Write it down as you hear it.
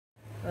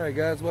Alright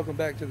guys, welcome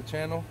back to the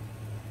channel.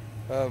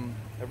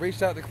 I've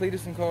reached out to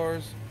Cletus &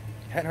 Cars.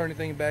 Hadn't heard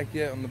anything back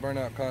yet on the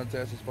burnout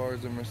contest as far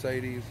as the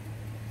Mercedes,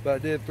 but I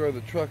did throw the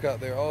truck out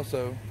there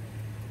also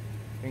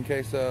in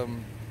case the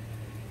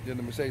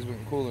Mercedes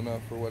wasn't cool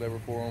enough or whatever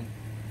for them.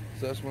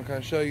 So I just want to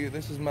kind of show you.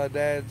 This is my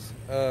dad's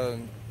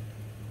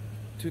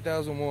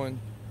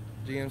 2001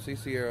 GMC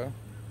Sierra.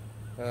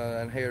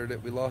 I inherited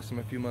it. We lost him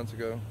a few months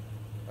ago.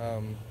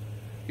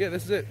 Yeah,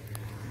 this is it.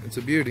 It's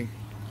a beauty.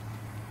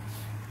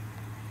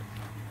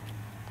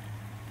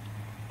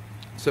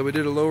 So we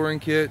did a lowering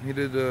kit. He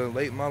did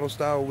late model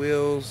style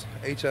wheels,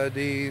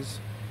 HIDs,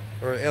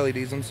 or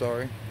LEDs, I'm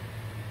sorry.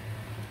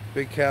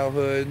 Big cow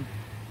hood.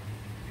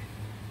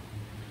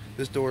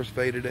 This door's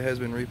faded. It has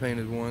been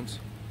repainted once.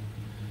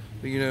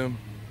 But you know,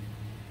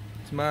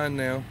 it's mine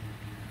now. Me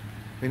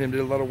and him did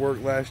a lot of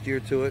work last year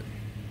to it.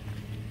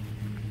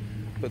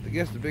 But I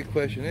guess the big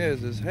question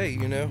is hey,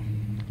 you know,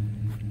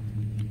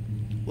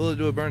 will it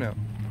do a burnout?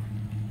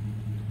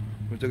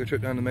 We took a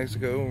trip down to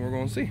Mexico and we're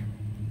going to see.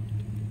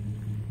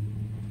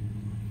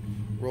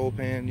 Roll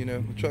pan, you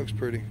know, the truck's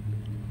pretty.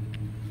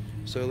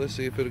 So let's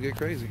see if it'll get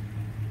crazy.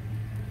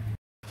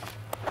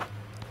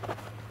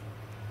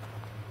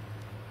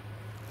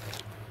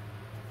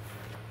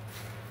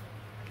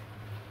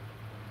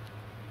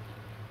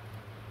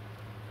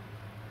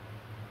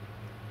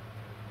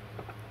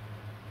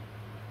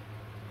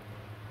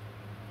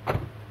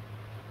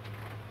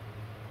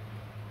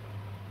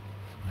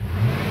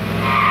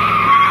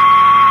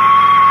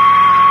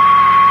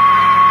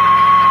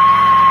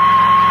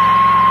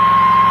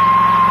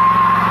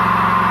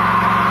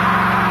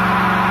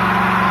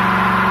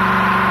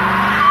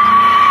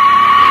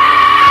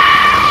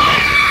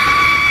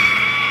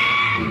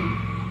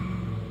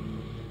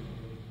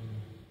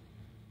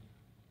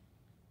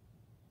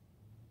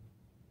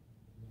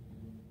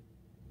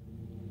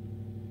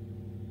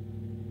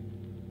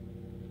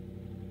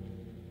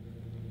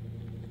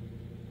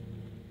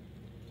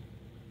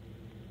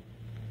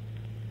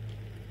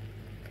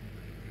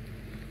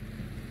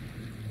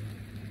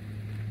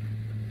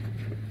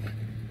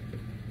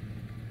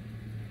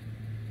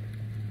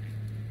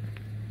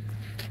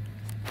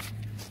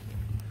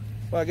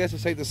 Well, I guess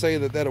it's safe to say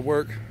that that'll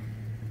work.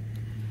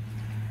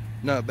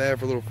 Not bad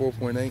for a little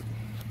 4.8.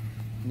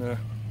 No.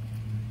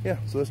 Yeah,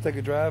 so let's take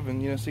a drive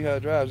and, you know, see how it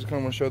drives. Just kind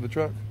of want to show the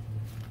truck.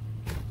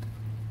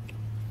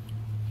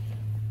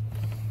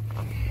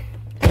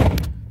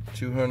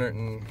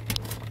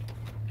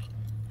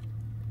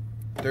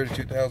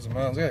 $232,000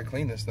 miles. I gotta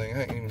clean this thing. I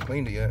haven't even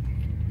cleaned it yet.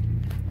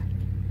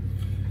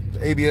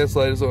 The ABS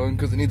light is on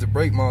because it needs a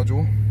brake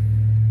module.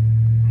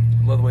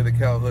 I love the way the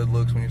cow hood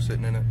looks when you're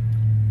sitting in it.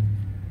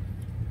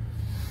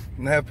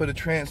 And I have put a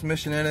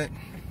transmission in it.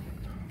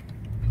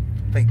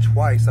 I think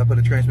twice I put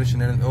a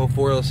transmission in it. The old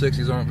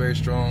 4L60s aren't very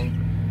strong.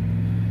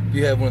 If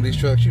you have one of these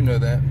trucks, you know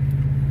that.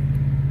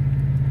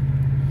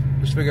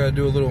 Just figured I'd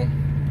do a little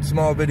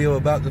small video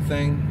about the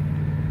thing.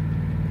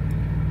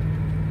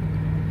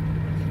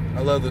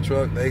 I love the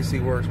truck. The AC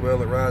works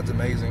well. It rides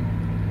amazing.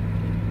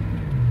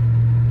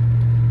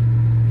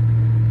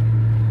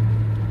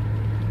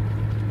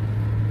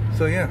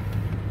 So yeah,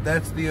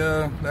 that's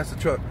the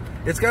truck.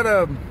 It's got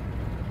a,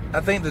 I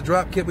think the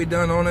drop kit we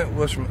done on it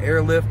was from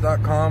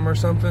airlift.com or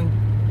something.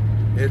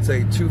 It's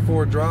a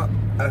 2.4 drop.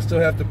 I still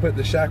have to put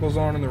the shackles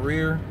on in the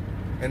rear,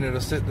 and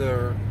it'll sit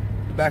the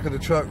back of the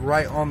truck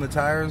right on the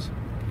tires.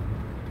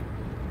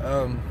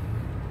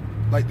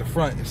 Like the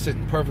front is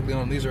sitting perfectly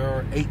on. These are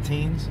our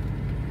 18s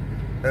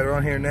that are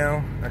on here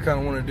now. I kind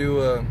of want to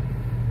do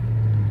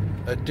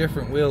a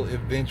different wheel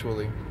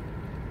eventually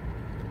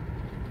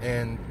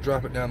and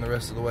drop it down the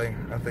rest of the way.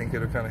 I think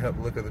it'll kind of help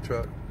the look of the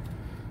truck.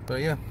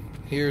 But yeah,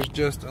 here's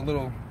just a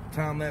little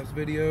time-lapse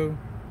video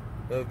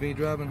of me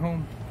driving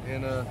home.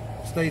 And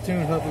stay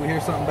tuned. Hopefully we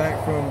hear something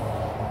back from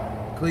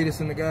Cletus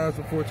and the guys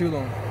before too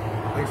long.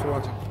 Thanks for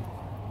watching.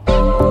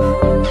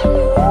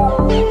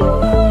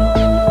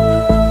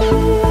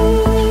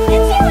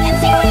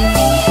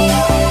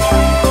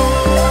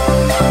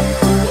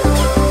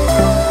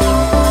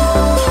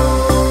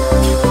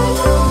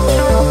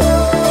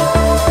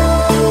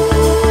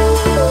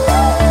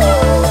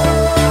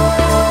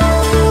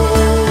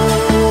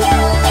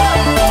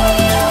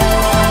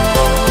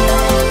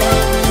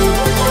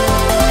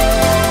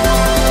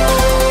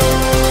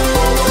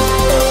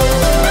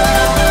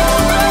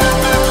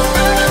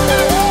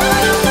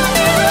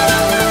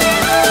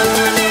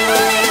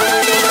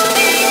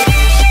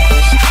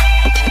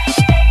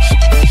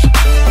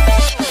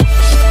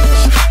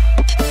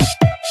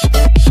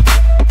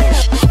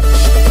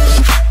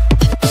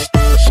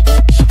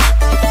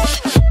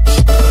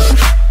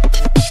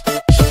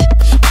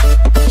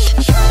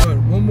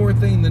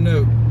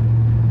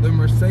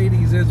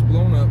 Mercedes is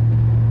blown up.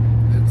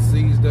 It's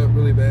seized up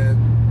really bad. I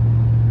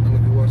don't know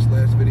if you watched the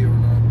last video or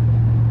not.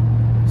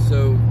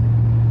 So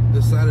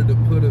decided to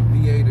put a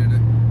V8 in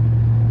it.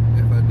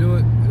 If I do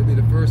it, it'll be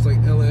the first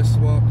like LS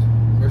swapped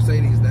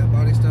Mercedes, that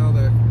body style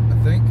that I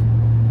think.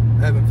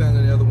 I haven't found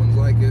any other ones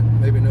like it.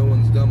 Maybe no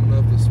one's dumb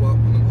enough to swap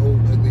one of them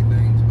old ugly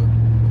things, but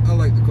I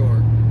like the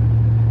car.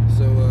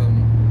 So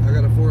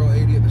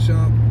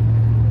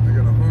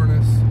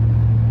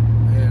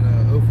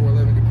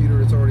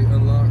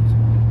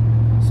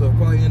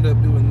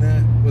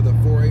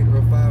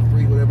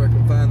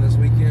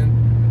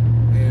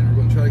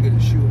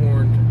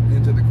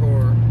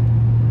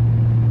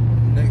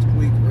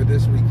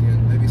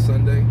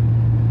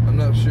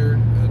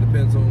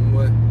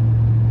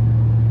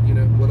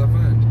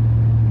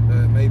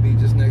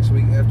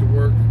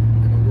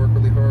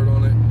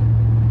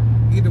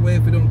either way,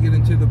 if we don't get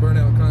into the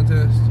burnout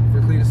contest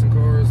for Cletus and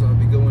Cars, I'll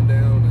be going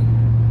down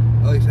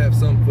and I'll at least have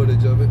some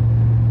footage of it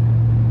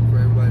for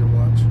everybody to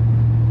watch.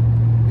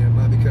 Yeah, it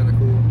might be kind of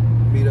cool.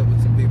 Meet up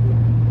with some people,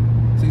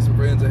 see some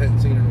friends I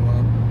hadn't seen in a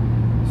while.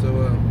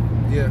 So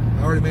yeah,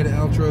 I already made an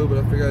outro, but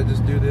I figured I'd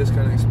just do this,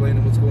 kind of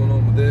explaining what's going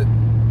on with it,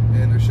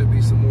 and there should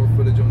be some more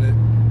footage on it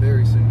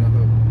very soon, I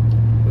hope.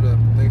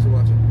 But thanks for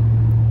watching.